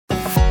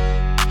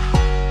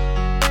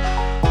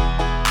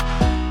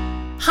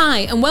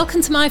Hi, and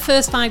welcome to My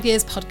First 5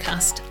 Years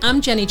podcast.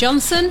 I'm Jenny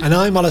Johnson. And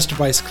I'm Alistair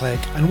Bryce-Clegg,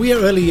 and we are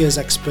early years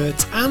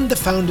experts and the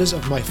founders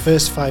of My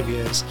First 5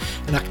 Years,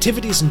 an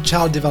activities and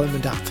child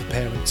development app for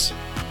parents.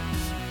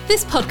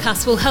 This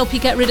podcast will help you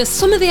get rid of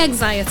some of the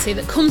anxiety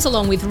that comes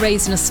along with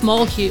raising a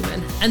small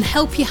human and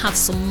help you have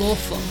some more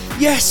fun.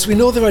 Yes, we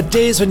know there are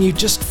days when you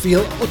just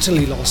feel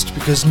utterly lost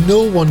because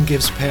no one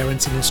gives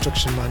parents an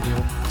instruction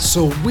manual.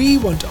 So we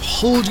want to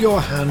hold your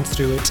hand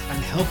through it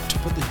and help to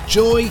put the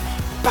joy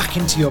back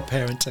into your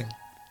parenting.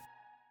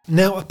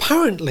 Now,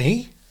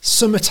 apparently,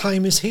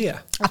 summertime is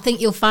here. I think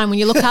you'll find when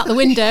you look out the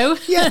window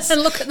Yes.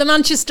 and look at the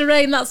Manchester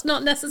rain, that's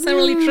not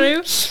necessarily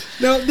true.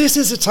 Now, this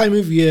is a time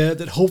of year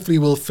that hopefully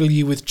will fill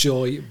you with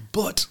joy,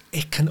 but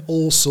it can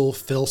also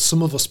fill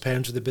some of us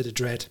parents with a bit of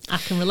dread. I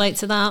can relate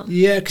to that.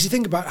 Yeah, because you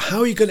think about how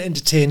are you going to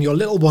entertain your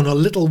little one or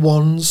little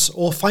ones,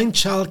 or find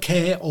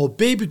childcare or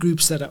baby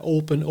groups that are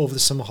open over the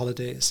summer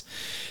holidays.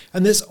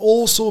 And there's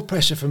also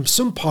pressure from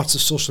some parts of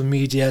social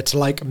media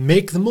to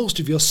make the most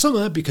of your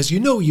summer because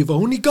you know you've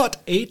only got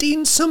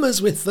 18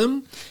 summers with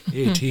them.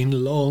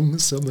 18 long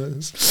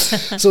summers.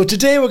 So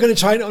today we're going to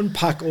try and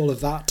unpack all of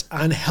that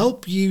and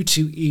help you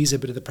to ease a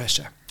bit of the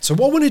pressure. So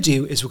what we're going to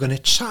do is we're going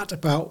to chat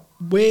about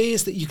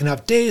ways that you can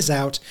have days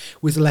out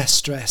with less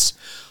stress,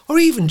 or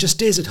even just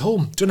days at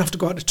home. Don't have to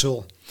go out at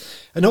all.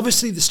 And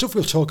obviously the stuff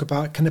we'll talk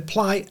about can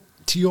apply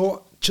to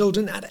your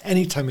children at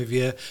any time of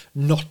year,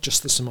 not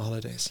just the summer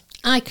holidays.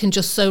 I can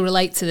just so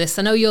relate to this.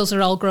 I know yours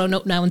are all grown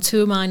up now and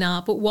two of mine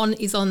are, but one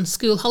is on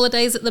school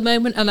holidays at the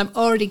moment and I'm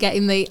already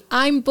getting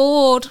I'm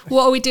bored.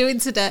 What are we doing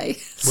today?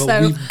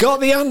 Well, we've got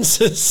the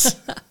answers.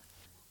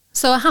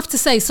 So I have to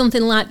say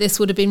something like this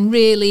would have been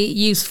really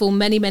useful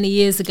many, many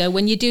years ago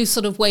when you do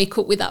sort of wake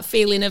up with that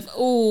feeling of,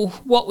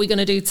 what we're going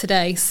to do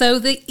today. So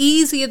the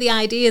easier the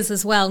ideas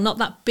as well, not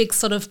that big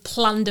sort of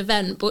planned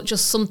event, but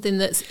just something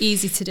that's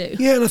easy to do.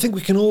 Yeah, and I think we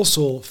can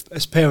also,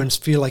 as parents,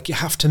 feel like you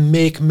have to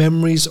make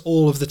memories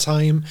all of the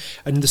time.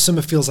 And the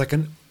summer feels like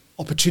an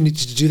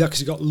opportunity to do that because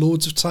you've got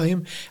loads of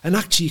time. And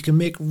actually you can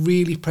make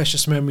really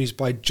precious memories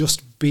by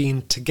just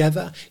being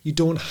together. You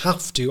don't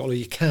have to, or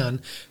you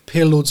can,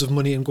 pay loads of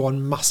money and go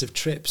on massive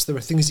trips. There are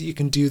things that you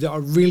can do that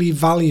are really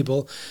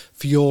valuable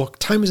for your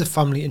time as a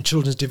family and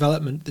children's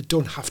development that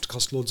don't have to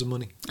cost loads of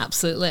money.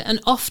 Absolutely.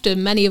 And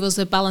often many of us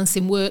are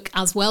balancing work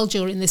as well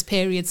during this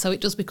period, so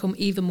it does become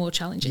even more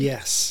challenging.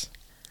 Yes.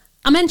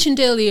 I mentioned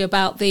earlier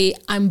about the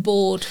I'm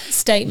bored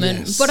statement,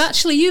 Yes. but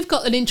actually you've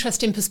got an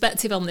interesting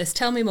perspective on this.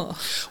 Tell me more.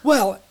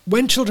 Well,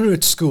 when children are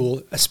at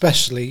school,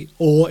 especially,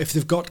 or if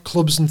they've got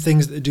clubs and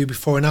things that they do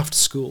before and after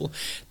school,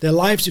 their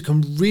lives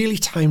become really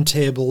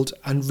timetabled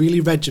and really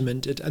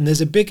regimented, and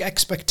there's a big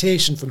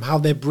expectation from how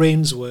their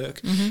brains work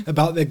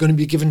about they're going to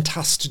be given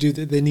tasks to do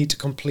that they need to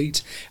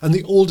complete, and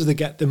the older they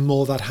get, the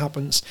more that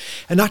happens.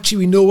 And actually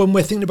we know when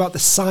we're thinking about the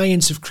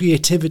science of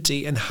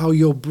creativity and how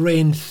your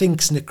brain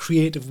thinks in a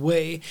creative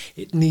way,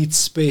 it needs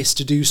space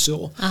to do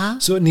so.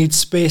 So it needs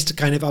space to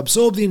kind of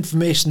absorb the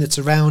information that's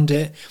around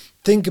it,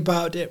 think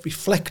about it,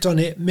 reflect on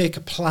it, make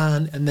a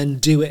plan, and then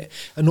do it.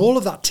 And all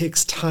of that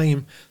takes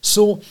time.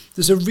 So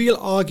there's a real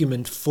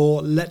argument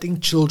for letting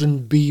children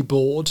be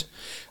bored.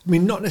 I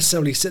mean, not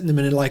necessarily sitting them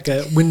in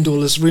a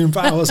windowless room for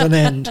hours on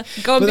end.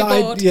 Go and be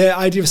bored.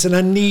 Idea of saying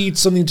I need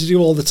something to do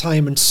all the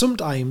time. And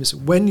sometimes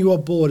when you are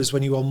bored is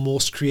when you are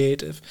most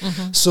creative.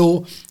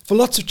 So for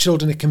lots of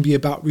children, it can be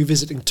about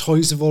revisiting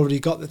toys they've already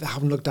got that they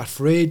haven't looked at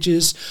for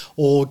ages,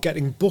 or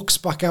getting books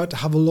back out to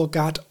have a look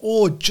at,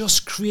 or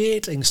just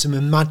creating some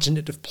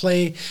imaginative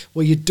play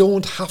where you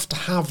don't have to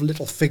have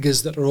little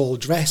figures that are all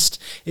dressed.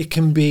 It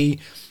can be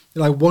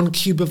like 1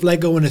 cube of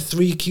Lego and a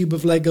 3 cube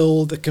of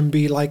Lego. That can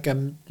be like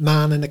a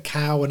man and a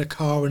cow and a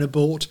car and a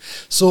boat.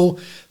 So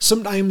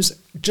sometimes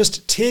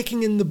just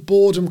taking in the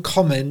boredom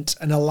comment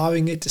and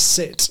allowing it to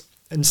sit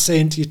and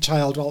saying to your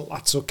child, well,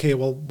 that's okay,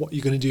 well, what are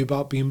you going to do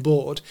about being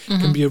bored,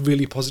 can be a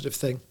really positive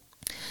thing.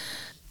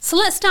 So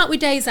let's start with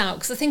days out,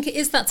 because I think it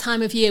is that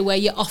time of year where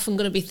you're often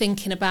going to be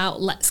thinking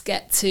about, let's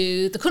get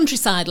to the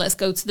countryside, let's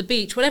go to the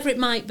beach, whatever it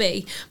might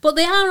be. But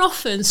they are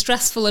often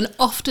stressful and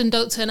often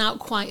don't turn out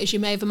quite as you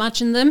may have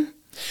imagined them.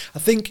 I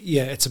think,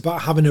 it's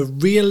about having a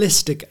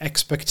realistic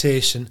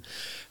expectation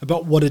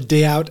about what a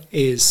day out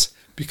is,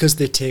 because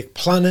they take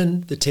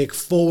planning, they take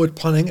forward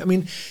planning. I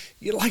mean,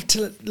 you like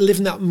to live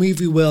in that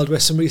movie world where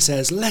somebody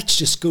says, let's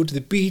just go to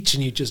the beach,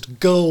 and you just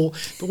go.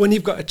 But when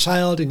you've got a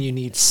child and you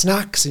need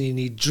snacks and you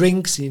need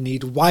drinks and you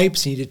need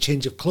wipes and you need a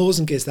change of clothes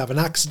in case they have an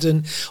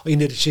accident, or you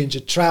need to change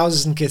your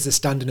trousers in case they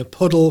stand in a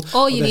puddle.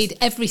 Or you need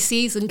every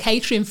season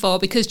catering for,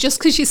 because just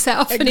because you set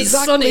off and it's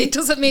sunny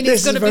doesn't mean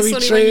it's going to be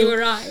sunny when you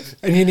arrive.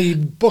 And you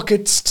need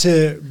buckets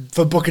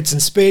for buckets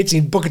and spades,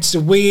 you need buckets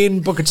to weigh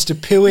in, buckets to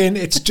poo in.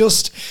 It's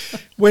just,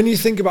 when you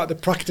think about the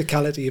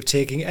practicality of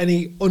taking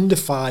any under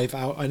 5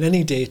 out on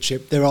any day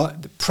trip,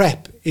 the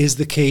prep is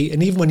the key.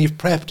 And even when you've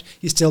prepped,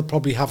 you still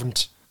probably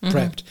haven't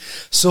prepped.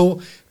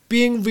 So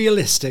being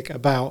realistic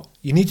about,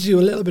 you need to do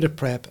a little bit of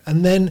prep,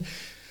 and then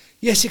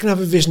yes, you can have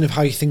a vision of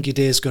how you think your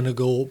day is going to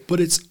go, but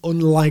it's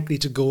unlikely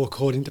to go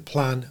according to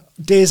plan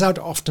days out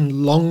are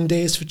often long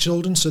days for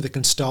children, so they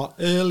can start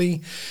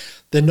early.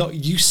 They're not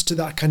used to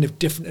that kind of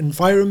different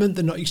environment.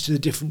 They're not used to the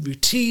different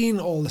routine,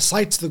 all the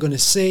sights they're going to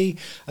see.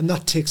 And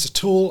that takes a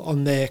toll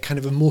on their kind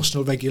of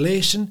emotional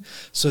regulation.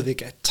 So they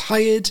get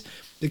tired,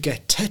 they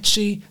get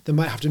tetchy, they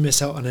might have to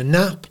miss out on a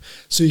nap.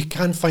 So you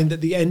can find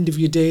that the end of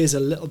your day is a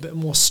little bit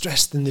more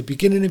stressed than the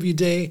beginning of your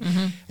day.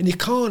 And you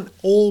can't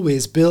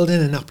always build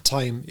in a nap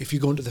time if you're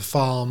going to the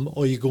farm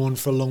or you're going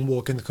for a long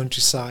walk in the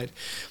countryside.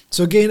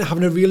 So again,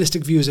 having a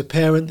realistic view as a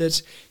parent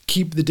that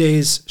keep the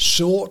days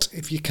short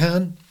if you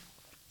can,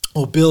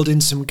 or build in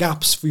some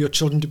gaps for your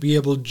children to be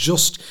able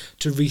just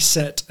to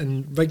reset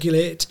and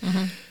regulate,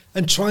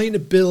 and trying to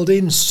build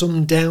in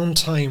some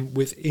downtime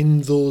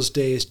within those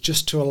days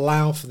just to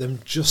allow for them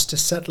just to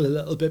settle a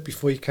little bit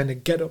before you kind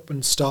of get up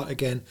and start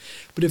again.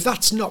 But if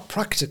that's not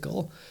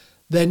practical,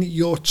 then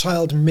your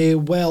child may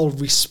well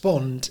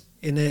respond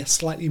in a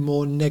slightly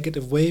more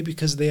negative way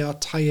because they are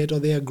tired or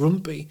they are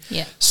grumpy.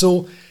 Yeah.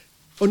 So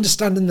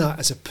understanding that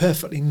as a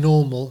perfectly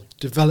normal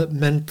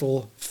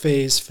developmental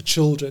phase for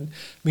children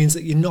means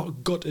that you're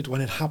not gutted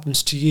when it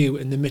happens to you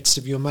in the midst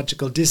of your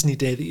magical Disney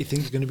day that you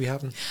think you're going to be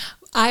having.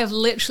 I have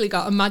literally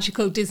got a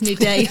magical Disney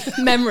day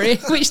memory,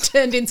 which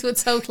turned into a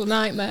total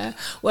nightmare,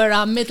 where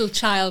our middle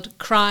child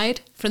cried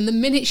from the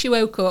minute she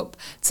woke up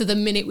to the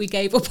minute we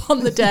gave up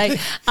on the day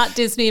at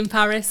Disney in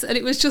Paris. And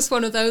it was just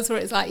one of those where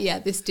it's like, yeah,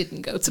 this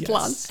didn't go to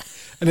plan.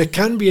 And it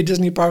can be a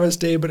Disney Paris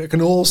day, but it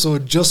can also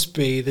just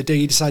be the day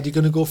you decide you're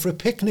going to go for a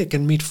picnic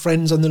and meet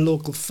friends on the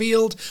local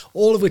field,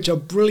 all of which are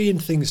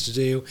brilliant things to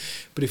do.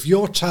 But if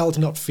your child's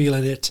not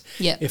feeling it,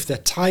 if they're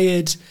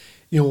tired,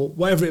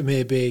 whatever it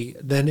may be,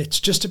 then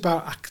it's just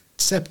about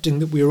accepting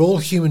that we're all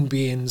human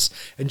beings,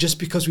 and just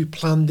because we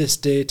planned this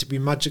day to be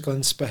magical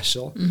and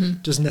special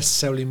doesn't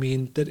necessarily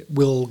mean that it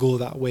will go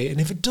that way. And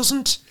if it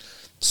doesn't,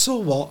 so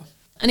what?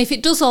 And if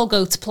it does all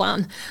go to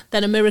plan,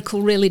 then a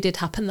miracle really did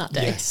happen that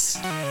day. Yes.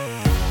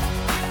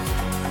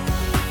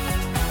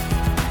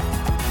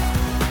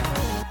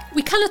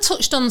 We kind of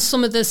touched on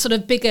some of the sort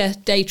of bigger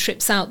day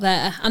trips out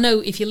there. I know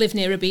if you live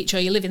near a beach or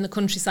you live in the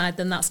countryside,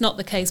 then that's not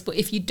the case. But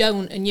if you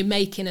don't and you're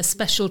making a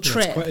special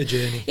trip, it's quite a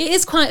journey. It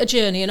is quite a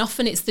journey, and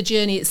often it's the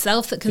journey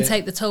itself that can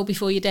take the toll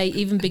before your day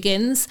even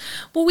begins.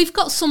 Well, we've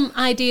got some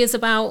ideas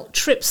about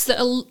trips that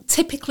are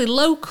typically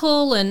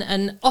local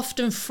and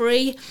often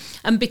free,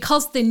 and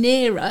because they're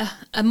nearer,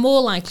 are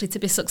more likely to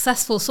be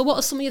successful. So what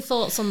are some of your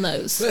thoughts on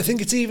those? Well, I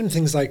think it's even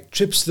things like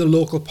trips to the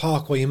local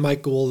park where you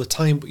might go all the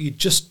time, but you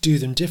just do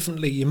them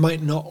differently. You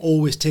might not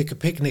always take a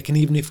picnic, and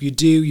even if you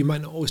do, you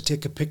might not always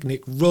take a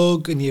picnic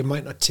rug, and you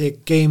might not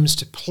take games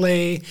to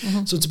play.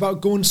 So it's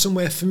about going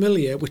somewhere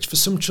familiar, which for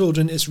some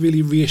children is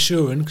really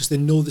reassuring because they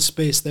know the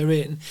space they're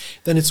in.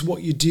 Then it's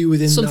what you do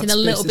within something that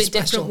space a little bit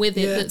special. different with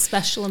it that's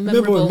special and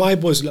memorable. Remember when my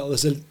boys were little,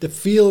 there's the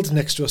field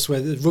next to us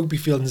where the rugby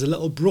field, and there's a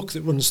little brook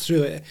that runs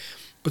through it.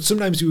 But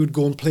sometimes we would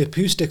go and play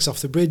poo sticks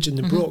off the bridge in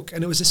the brook,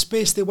 and it was a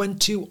space they went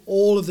to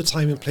all of the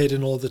time and played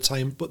in all the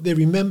time. But they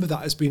remember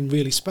that as being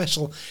really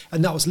special,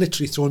 and that was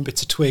literally throwing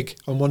bits of twig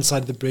on one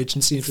side of the bridge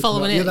and seeing if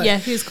following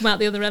it, who's come out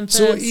the other end first.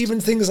 So even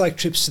things like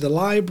trips to the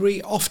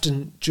library,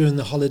 often during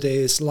the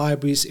holidays,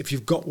 libraries, if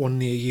you've got one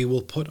near you,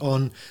 will put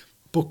on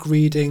book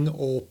reading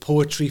or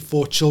poetry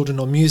for children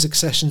or music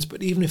sessions.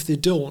 But even if they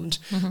don't,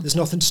 there's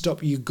nothing to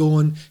stop you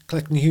going,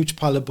 collecting a huge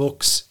pile of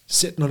books,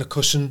 sitting on a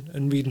cushion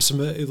and reading some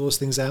of those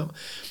things out.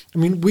 I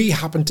mean, we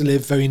happen to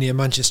live very near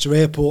Manchester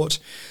Airport,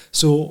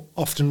 so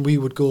often we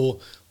would go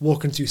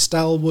walking through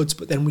Stalwoods,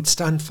 but then we'd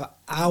stand for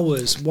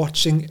hours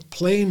watching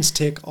planes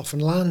take off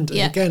and land. And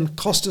again,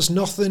 cost us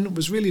nothing,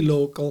 was really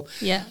local.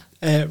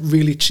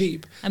 Really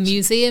cheap. And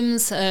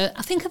museums, I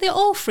think, are they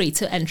all free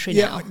to entry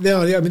now?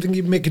 Yeah, they are. I mean,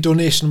 you make a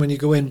donation when you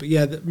go in, but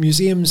the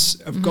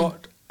museums have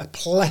got a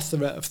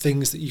plethora of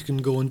things that you can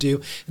go and do.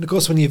 And of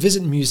course, when you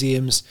visit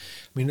museums,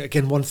 I mean,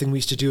 again, one thing we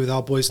used to do with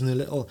our boys when they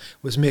were little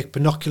was make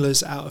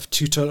binoculars out of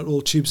 2 toilet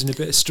roll tubes and a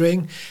bit of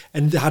string,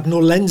 and they had no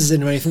lenses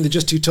in or anything, they're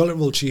just 2 toilet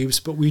roll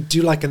tubes. But we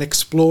do like an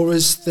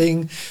explorers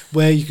thing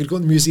where you could go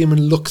in the museum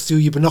and look through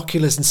your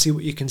binoculars and see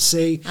what you can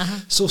see.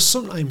 So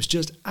sometimes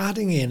just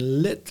adding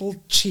in little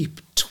cheap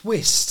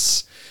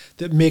twists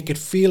that make it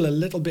feel a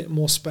little bit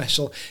more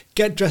special.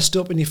 Get dressed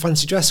up in your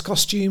fancy dress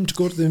costume to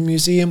go to the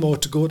museum or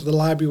to go to the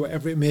library,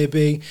 whatever it may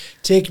be.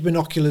 Take your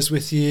binoculars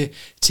with you.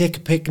 Take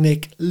a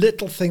picnic.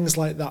 Little things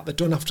like that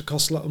don't have to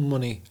cost a lot of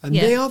money. And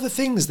they are the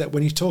things that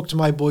when you talk to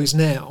my boys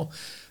now,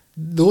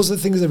 those are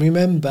the things I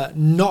remember,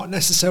 not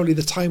necessarily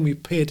the time we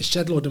paid a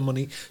shed load of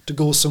money to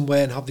go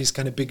somewhere and have these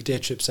kind of big day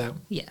trips out.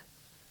 Yeah.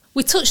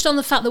 We touched on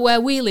the fact that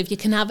where we live, you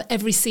can have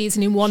every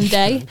season in one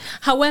day.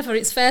 However,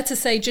 it's fair to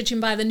say,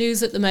 judging by the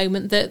news at the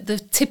moment, that the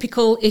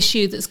typical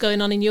issue that's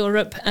going on in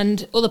Europe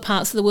and other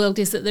parts of the world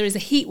is that there is a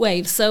heat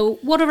wave. So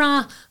what are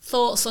our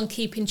thoughts on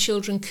keeping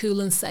children cool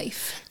and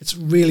safe? It's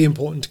really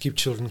important to keep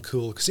children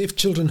cool, because if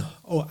children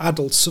or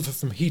adults suffer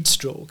from heat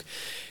stroke,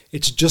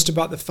 It's just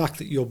about the fact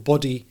that your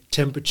body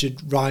temperature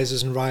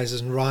rises and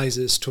rises and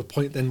rises to a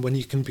point then when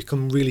you can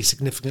become really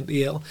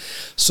significantly ill.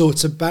 So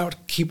it's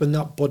about keeping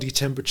that body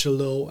temperature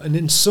low. And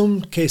in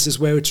some cases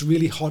where it's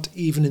really hot,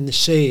 even in the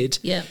shade,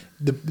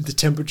 the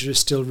temperature is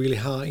still really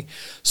high.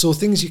 So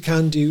things you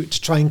can do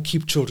to try and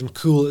keep children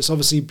cool is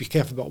obviously be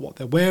careful about what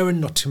they're wearing,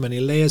 not too many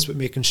layers, but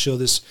making sure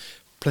there's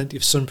plenty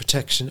of sun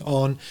protection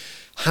on.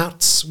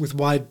 Hats with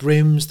wide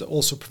brims that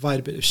also provide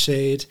a bit of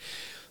shade,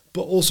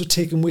 but also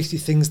taking with you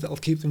things that'll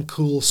keep them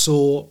cool.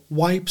 So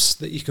wipes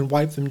that you can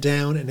wipe them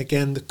down, and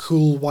again, the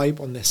cool wipe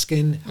on their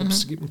skin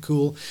helps to keep them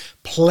cool.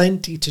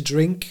 Plenty to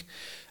drink,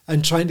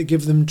 and trying to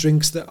give them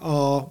drinks that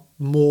are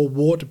more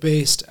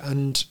water-based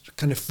and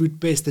kind of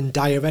fruit-based than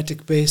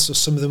diuretic-based. So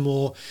some of the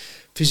more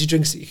fizzy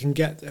drinks that you can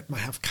get that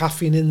might have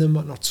caffeine in them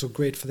are not so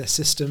great for their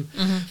system.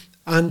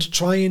 And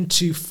trying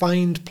to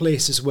find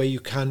places where you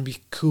can be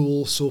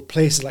cool. So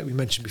places like we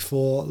mentioned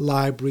before,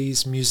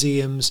 libraries,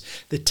 museums,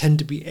 that tend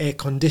to be air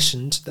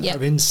conditioned, that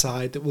are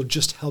inside, that will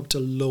just help to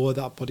lower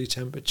that body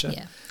temperature.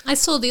 Yeah. I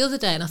saw the other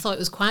day and I thought it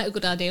was quite a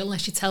good idea,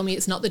 unless you tell me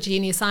it's not the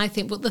genius I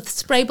think, but the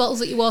spray bottles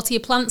that you water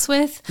your plants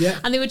with.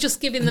 And they were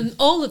just giving them,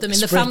 all of them in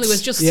the family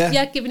was just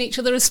giving each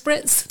other a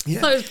spritz. I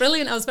thought it was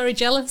brilliant. I was very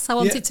jealous. I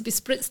wanted to be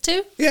spritzed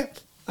too.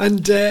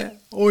 And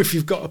or if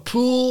you've got a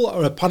pool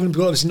or a paddling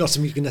pool, obviously not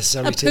something you can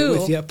necessarily take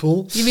with you. A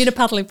pool. You mean a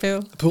paddling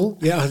pool? A pool,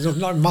 yeah,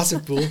 not a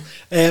massive pool.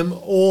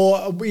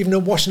 Or even a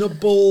washing up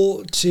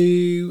bowl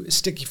to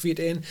stick your feet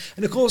in.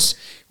 And of course,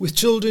 with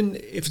children,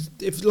 if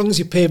as long as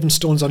your paving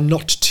stones are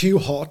not too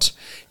hot,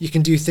 you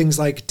can do things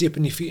like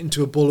dipping your feet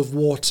into a bowl of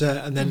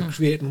water and then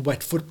creating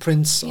wet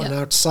footprints on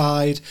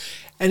outside.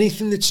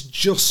 Anything that's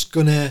just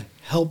going to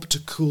help to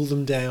cool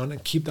them down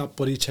and keep that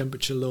body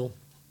temperature low.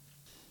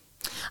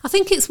 I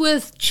think it's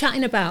worth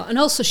chatting about and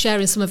also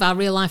sharing some of our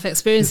real life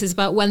experiences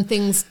about when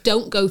things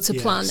don't go to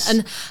plan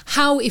and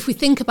how, if we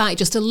think about it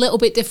just a little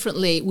bit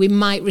differently, we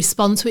might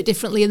respond to it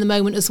differently in the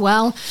moment as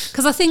well.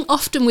 Because I think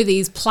often with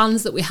these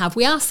plans that we have,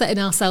 we are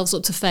setting ourselves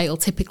up to fail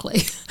typically.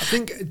 I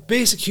think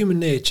basic human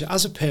nature,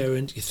 as a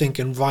parent, you're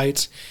thinking,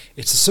 right,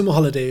 it's the summer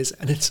holidays,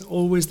 and it's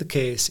always the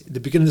case. At the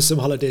beginning of the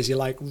summer holidays, you're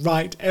like,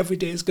 right, every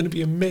day is going to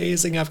be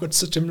amazing. I've got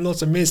such a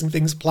lot of amazing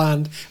things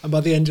planned. And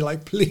by the end, you're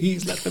like,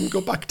 please let them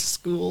go back to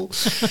school.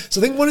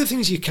 So I think one of the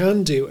things you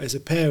can do as a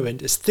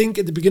parent is think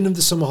at the beginning of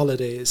the summer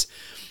holidays,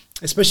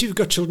 especially if you've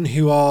got children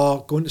who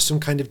are going to some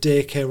kind of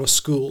daycare or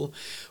school,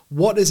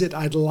 what is it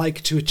I'd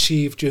like to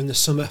achieve during the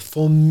summer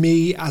for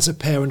me as a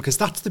parent? Because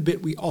that's the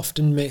bit we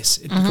often miss.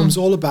 It becomes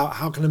all about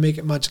how can I make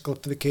it magical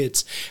for the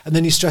kids? And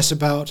then you stress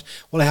about,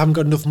 well, I haven't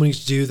got enough money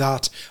to do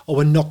that, or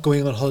we're not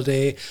going on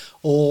holiday,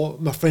 or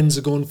my friends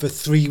are going for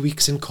 3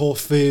 weeks in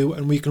Corfu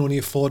and we can only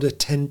afford a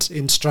tent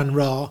in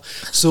Stranraer.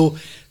 So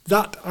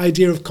that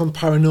idea of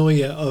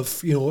paranoia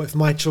of, you know, if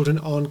my children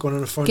aren't going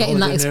on a foreign holiday,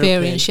 getting that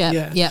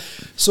experience,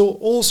 So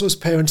also as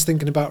parents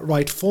thinking about,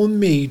 right, for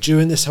me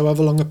during this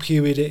however long a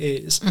period it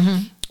is,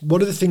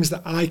 what are the things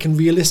that I can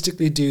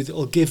realistically do that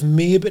will give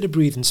me a bit of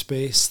breathing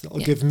space, that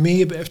will give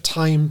me a bit of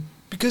time?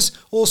 Because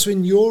also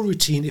in your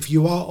routine, if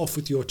you are off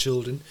with your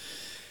children,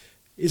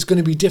 it's going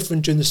to be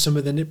different during the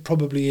summer than it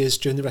probably is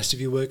during the rest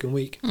of your working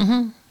week.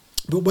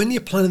 But when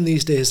you're planning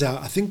these days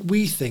out, I think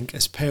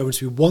as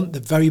parents, we want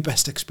the very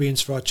best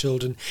experience for our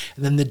children.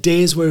 And then the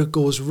days where it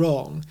goes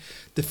wrong,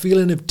 the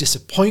feeling of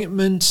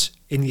disappointment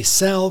in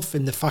yourself,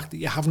 in the fact that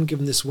you haven't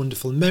given this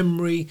wonderful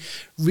memory,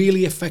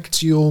 really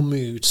affects your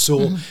mood.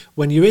 So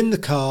when you're in the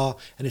car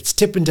and it's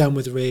tipping down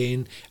with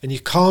rain and you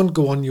can't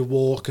go on your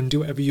walk and do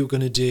whatever you're going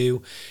to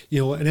do,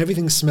 you know, and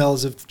everything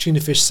smells of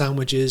tuna fish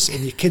sandwiches and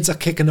your kids are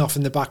kicking off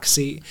in the back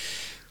seat,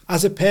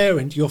 as a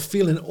parent, you're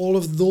feeling all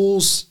of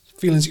those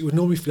feelings you would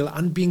normally feel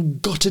and being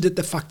gutted at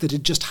the fact that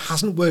it just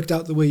hasn't worked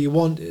out the way you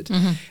wanted.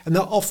 And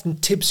that often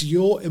tips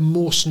your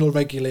emotional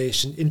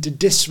regulation into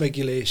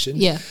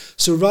dysregulation.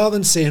 So rather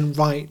than saying,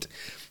 right,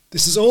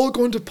 this is all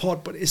going to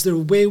pot, but is there a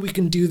way we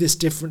can do this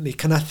differently?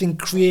 Can I think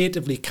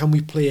creatively? Can we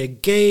play a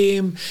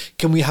game?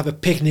 Can we have a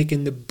picnic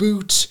in the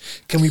boot?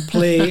 Can we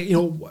play, you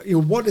know,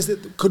 what is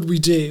it could we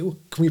do?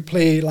 Can we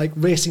play like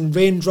racing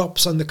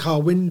raindrops on the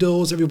car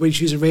windows? Everybody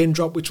choose a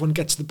raindrop, which one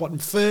gets to the bottom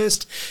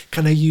first?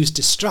 Can I use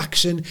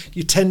distraction?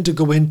 You tend to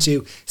go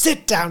into,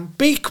 sit down,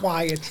 be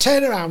quiet,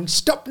 turn around,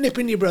 stop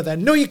nipping your brother.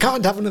 No, you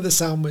can't have another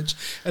sandwich.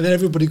 And then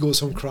everybody goes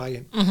home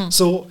crying.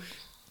 So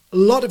a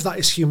lot of that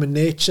is human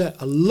nature.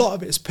 A lot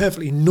of it is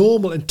perfectly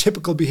normal and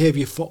typical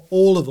behaviour for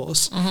all of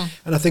us.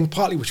 And I think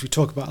partly, which we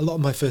talk about a lot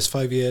in my first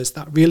 5 years,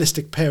 that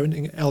realistic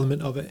parenting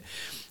element of it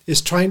is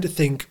trying to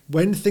think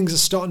when things are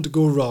starting to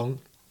go wrong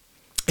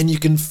and you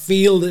can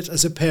feel it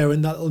as a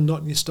parent, that little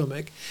knot in your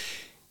stomach,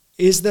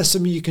 is there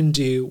something you can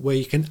do where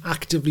you can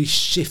actively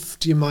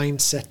shift your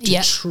mindset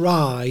to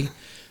try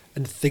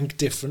and think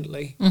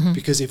differently?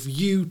 Because if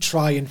you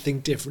try and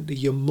think differently,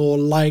 you're more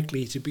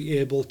likely to be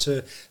able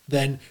to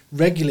then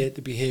regulate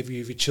the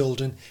behaviour of your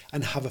children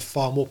and have a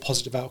far more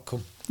positive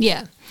outcome.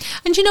 Yeah.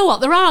 And you know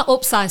what? There are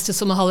upsides to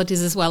summer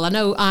holidays as well. I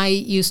know I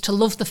used to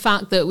love the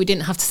fact that we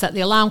didn't have to set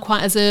the alarm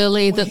quite as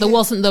early, that there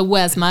wasn't the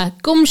where's my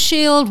gum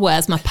shield,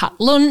 where's my packed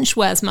lunch,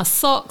 where's my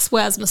socks,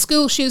 where's my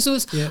school shoes. There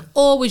was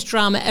always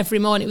drama every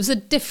morning. It was a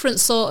different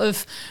sort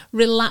of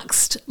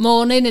relaxed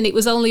morning, and it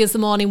was only as the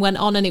morning went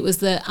on and it was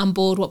the I'm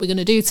bored, what we're going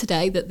to do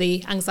today, that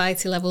the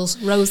anxiety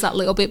levels rose that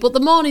little bit. But the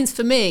mornings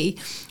for me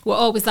were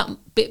always that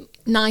bit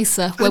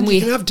nicer when you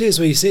can have days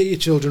where you say to your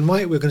children,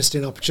 right, we're going to stay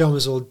in our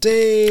pyjamas all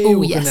day,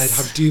 we're going to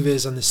have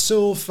duvets on the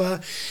sofa.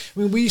 I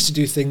mean, we used to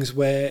do things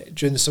where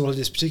during the summer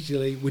holidays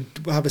particularly we'd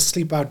have a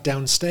sleep out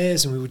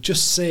downstairs, and we would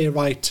just say,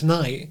 right,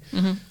 tonight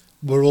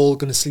we're all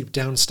going to sleep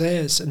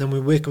downstairs, and then we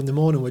wake up in the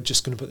morning, we're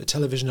just going to put the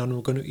television on and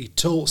we're going to eat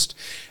toast.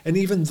 And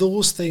even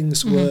those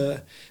things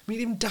were, I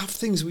mean, even daft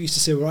things we used to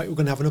say, right, we're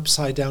going to have an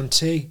upside down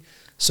tea.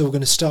 So we're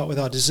going to start with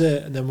our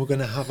dessert and then we're going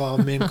to have our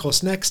main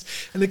course next.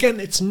 And again,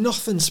 it's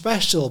nothing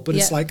special, but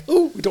it's like,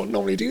 oh, we don't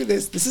normally do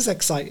this. This is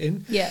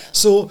exciting. Yeah.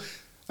 So,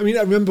 I mean,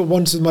 I remember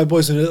once with my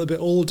boys when they were a little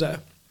bit older,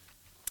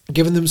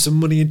 giving them some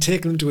money and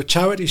taking them to a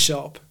charity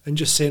shop and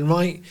just saying,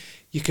 right,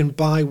 you can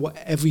buy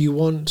whatever you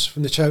want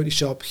from the charity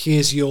shop.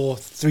 Here's your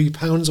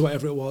 £3 or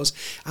whatever it was.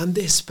 And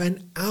they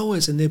spent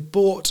hours and they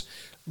bought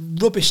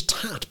rubbish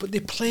tat, but they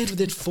played with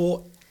it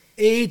for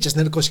ages, and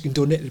then of course you can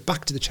donate it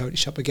back to the charity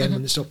shop again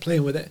when they stop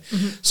playing with it.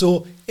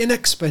 So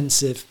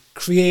inexpensive,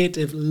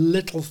 creative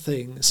little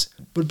things,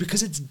 but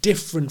because it's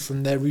different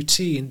from their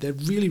routine, they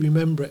really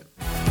remember it.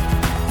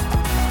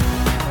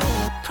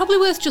 Probably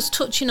worth just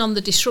touching on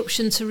the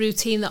disruption to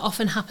routine that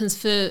often happens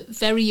for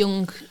very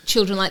young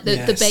children, like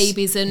the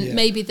babies, and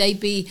maybe they'd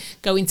be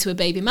going to a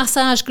baby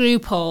massage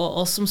group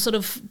or some sort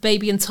of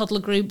baby and toddler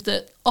group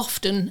that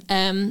often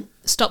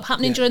stop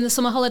happening during the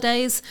summer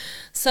holidays.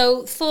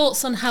 So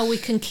thoughts on how we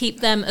can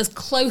keep them as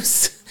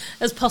close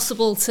as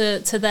possible to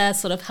their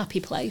sort of happy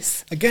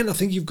place. Again, I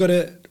think you've got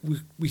to,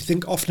 we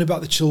think often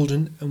about the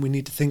children and we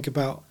need to think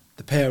about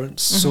the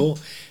parents. So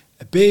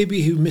a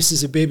baby who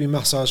misses a baby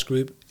massage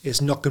group is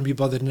not going to be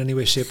bothered in any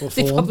way, shape or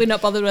form. They're probably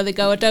not bothered whether they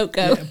go or don't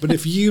go. Yeah, but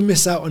if you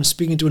miss out on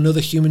speaking to another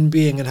human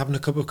being and having a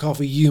cup of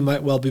coffee, you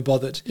might well be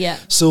bothered. Yeah.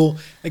 So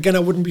again, I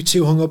wouldn't be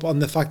too hung up on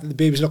the fact that the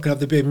baby's not going to have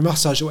the baby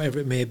massage or whatever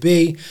it may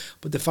be,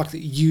 but the fact that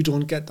you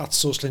don't get that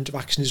social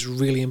interaction is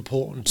really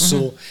important.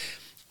 So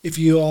if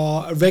you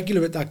are a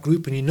regular at that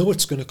group and you know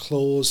it's going to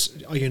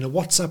close, are you in a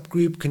WhatsApp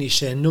group? Can you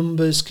share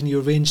numbers? Can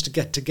you arrange to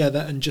get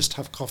together and just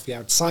have coffee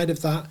outside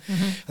of that?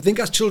 I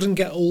think as children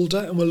get older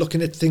and we're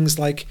looking at things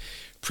like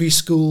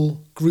preschool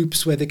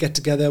groups where they get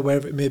together,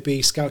 wherever it may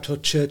be, Scout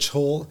Hut, Church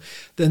Hall,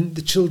 then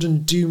the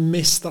children do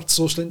miss that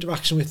social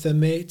interaction with their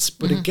mates.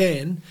 But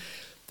again,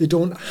 they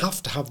don't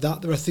have to have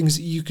that. There are things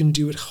that you can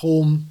do at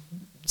home,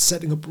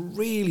 setting up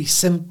really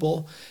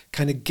simple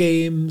kind of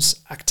games,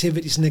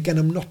 activities. And again,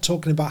 I'm not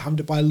talking about having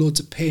to buy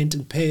loads of paint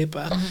and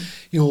paper.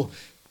 You know,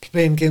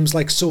 playing games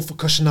like Sofa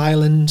Cushion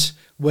Island,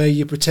 where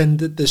you pretend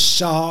that there's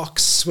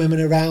sharks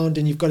swimming around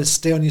and you've got to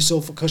stay on your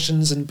sofa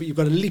cushions, but you've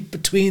got to leap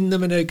between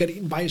them and get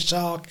eaten by a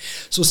shark.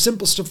 So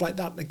simple stuff like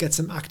that gets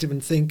them active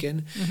and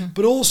thinking.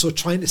 But also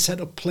trying to set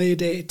up play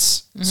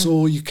dates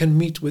so you can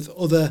meet with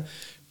other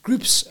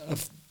groups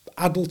of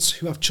adults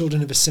who have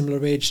children of a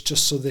similar age,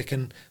 just so they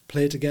can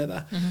play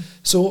together.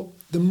 So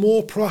the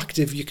more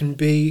proactive you can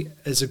be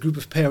as a group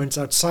of parents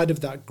outside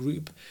of that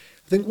group,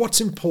 I think what's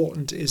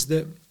important is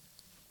that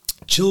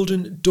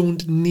children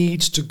don't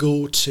need to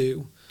go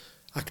to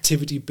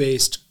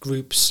activity-based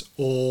groups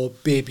or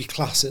baby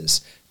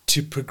classes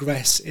to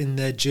progress in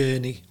their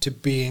journey to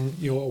being,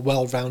 you know, a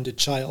well-rounded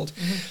child.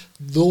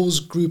 Those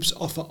groups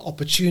offer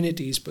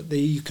opportunities, but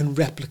you can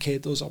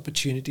replicate those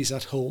opportunities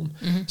at home.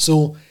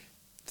 So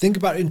think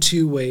about it in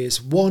two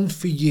ways. One,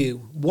 for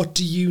you, what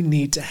do you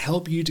need to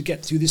help you to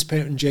get through this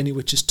parenting journey,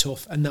 which is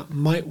tough? And that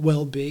might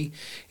well be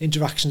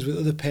interactions with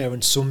other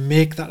parents. So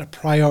make that a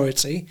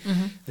priority.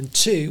 And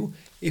two,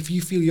 if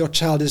you feel your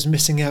child is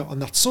missing out on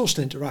that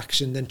social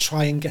interaction, then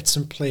try and get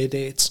some play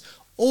dates,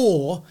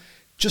 or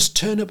just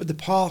turn up at the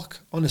park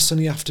on a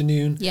sunny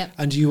afternoon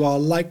and you are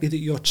likely that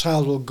your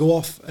child will go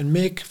off and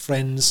make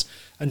friends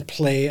and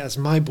play, as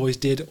my boys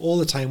did all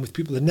the time, with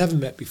people they've never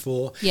met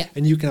before.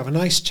 And you can have a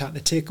nice chat and a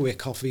takeaway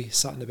coffee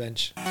sat on the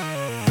bench.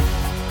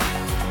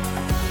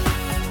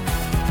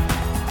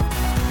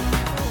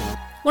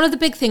 One of the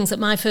big things at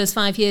My First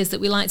 5 Years that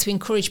we like to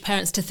encourage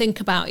parents to think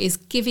about is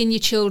giving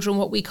your children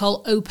what we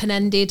call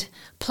open-ended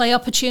play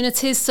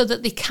opportunities, so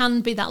that they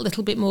can be that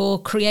little bit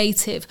more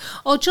creative,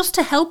 or just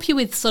to help you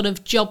with sort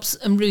of jobs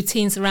and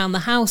routines around the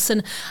house.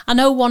 And I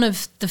know one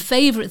of the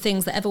favourite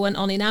things that ever went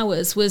on in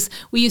ours was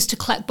we used to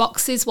collect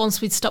boxes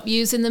once we'd stopped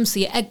using them, so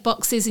your egg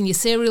boxes and your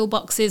cereal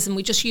boxes, and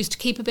we just used to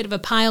keep a bit of a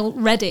pile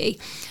ready.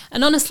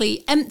 And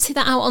honestly, empty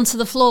that out onto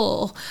the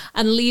floor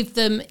and leave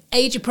them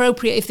age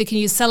appropriate. If they can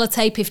use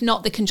sellotape, if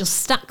not, they can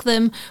just stack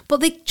them.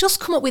 But they just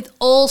come up with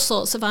all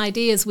sorts of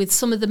ideas with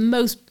some of the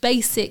most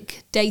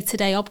basic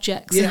day-to-day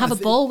objects and have a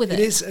ball with it.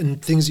 It is,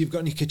 and things you've got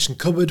in your kitchen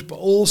cupboard, but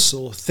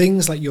also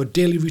things like your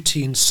daily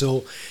routine.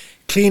 So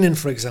cleaning,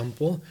 for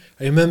example,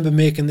 I remember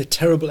making the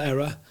terrible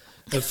error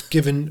of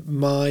giving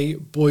my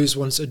boys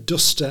once a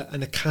duster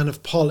and a can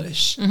of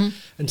polish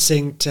and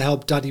saying to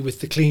help daddy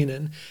with the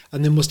cleaning,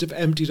 and they must have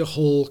emptied a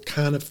whole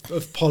can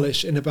of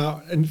polish and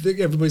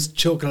everybody's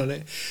choking on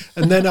it.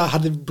 And then I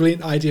had the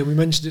brilliant idea, we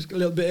mentioned it a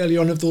little bit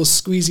earlier on, of those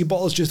squeezy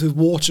bottles just with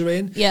water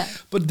in. Yeah.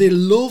 But they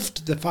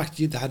loved the fact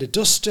that they had a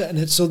duster,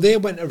 and so they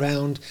went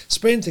around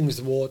spraying things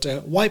with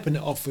water, wiping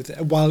it off with it,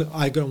 while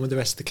I got on with the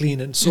rest of the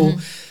cleaning. So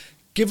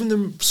giving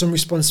them some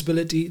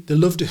responsibility. They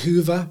love to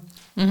hoover.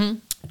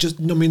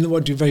 Just, I mean, they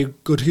won't do very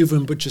good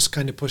hoovering, but just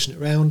kind of pushing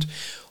it around.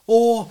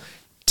 Or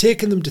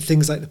taking them to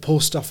things like the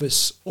post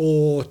office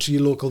or to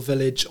your local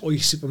village or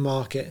your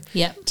supermarket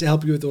to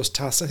help you with those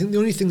tasks. I think the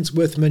only thing that's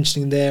worth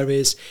mentioning there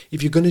is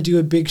if you're going to do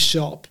a big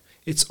shop,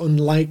 it's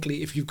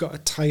unlikely, if you've got a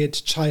tired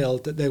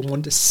child, that they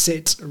want to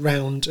sit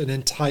around an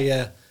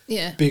entire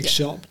big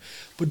shop.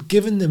 But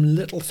giving them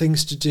little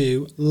things to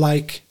do,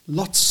 like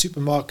lots of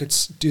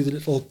supermarkets do the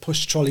little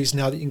push trolleys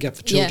now that you can get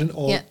for children,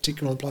 or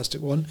take your own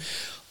plastic one,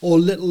 or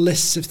little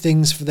lists of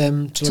things for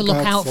them to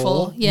look out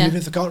for. Even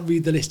if they can't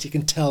read the list, you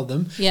can tell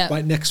them,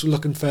 right, next we're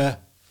looking for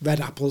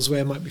red apples,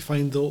 where might we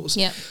find those?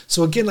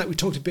 So again, like we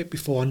talked a bit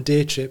before on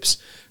day trips,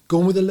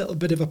 going with a little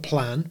bit of a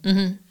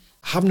plan,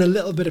 having a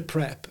little bit of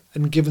prep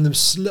and giving them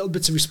little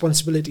bits of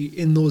responsibility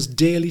in those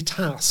daily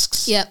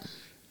tasks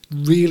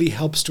really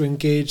helps to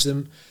engage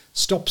them,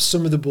 stops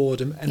some of the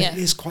boredom, and it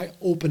is quite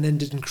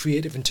open-ended and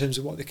creative in terms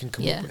of what they can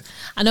come up with.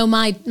 I know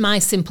my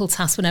simple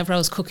task whenever I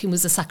was cooking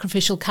was a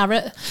sacrificial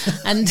carrot,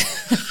 and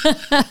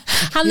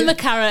hand them a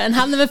carrot and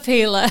hand them a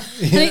peeler,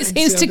 and it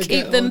seems to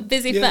keep them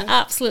busy for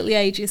absolutely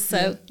ages.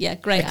 So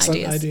great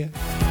Excellent ideas. idea.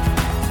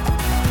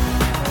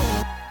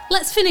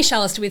 Let's finish,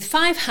 Alistair, with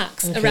 5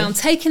 hacks around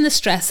taking the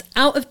stress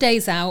out of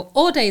days out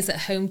or days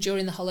at home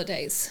during the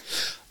holidays.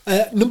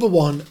 Number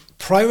 1,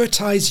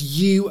 prioritise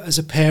you as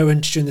a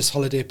parent during this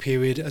holiday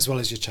period as well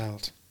as your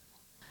child.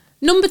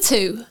 Number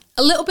 2,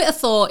 a little bit of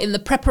thought in the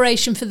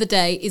preparation for the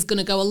day is going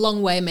to go a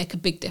long way and make a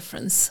big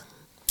difference.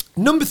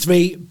 Number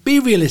 3, be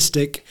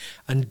realistic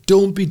and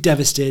don't be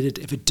devastated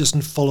if it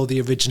doesn't follow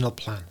the original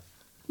plan.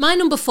 My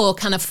number 4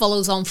 kind of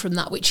follows on from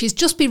that, which is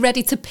just be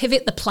ready to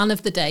pivot the plan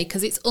of the day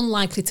because it's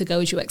unlikely to go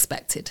as you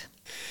expected.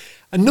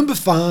 And number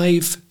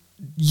 5,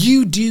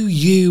 you do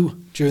you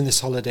during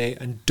this holiday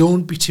and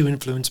don't be too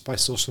influenced by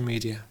social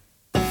media.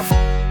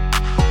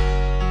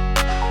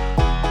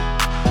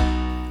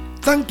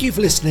 Thank you for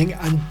listening,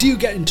 and do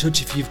get in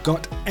touch if you've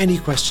got any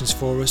questions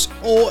for us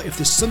or if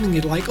there's something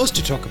you'd like us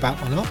to talk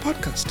about on our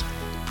podcast.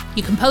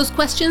 You can post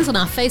questions on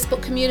our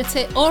Facebook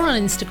community or on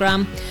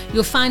Instagram.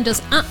 You'll find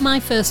us at My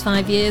First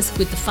 5 Years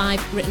with the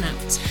 5 written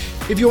out.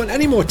 If you want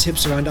any more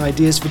tips around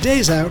ideas for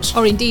days out,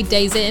 or indeed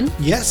days in,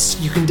 yes,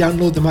 you can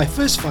download the My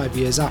First 5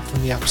 Years app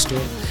from the App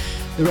Store.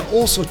 There are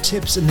also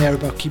tips in there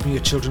about keeping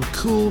your children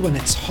cool when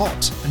it's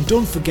hot. And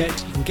don't forget,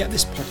 you can get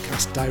this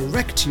podcast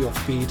direct to your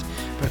feed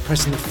by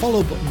pressing the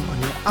follow button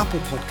on your Apple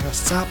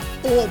Podcasts app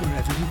or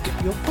wherever you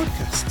get your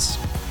podcasts.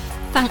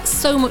 Thanks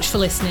so much for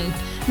listening.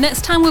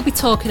 Next time we'll be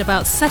talking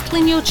about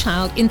settling your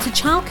child into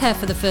childcare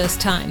for the first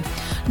time.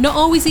 Not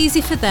always easy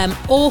for them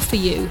or for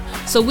you,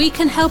 so we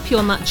can help you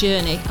on that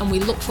journey, and we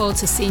look forward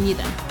to seeing you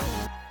then.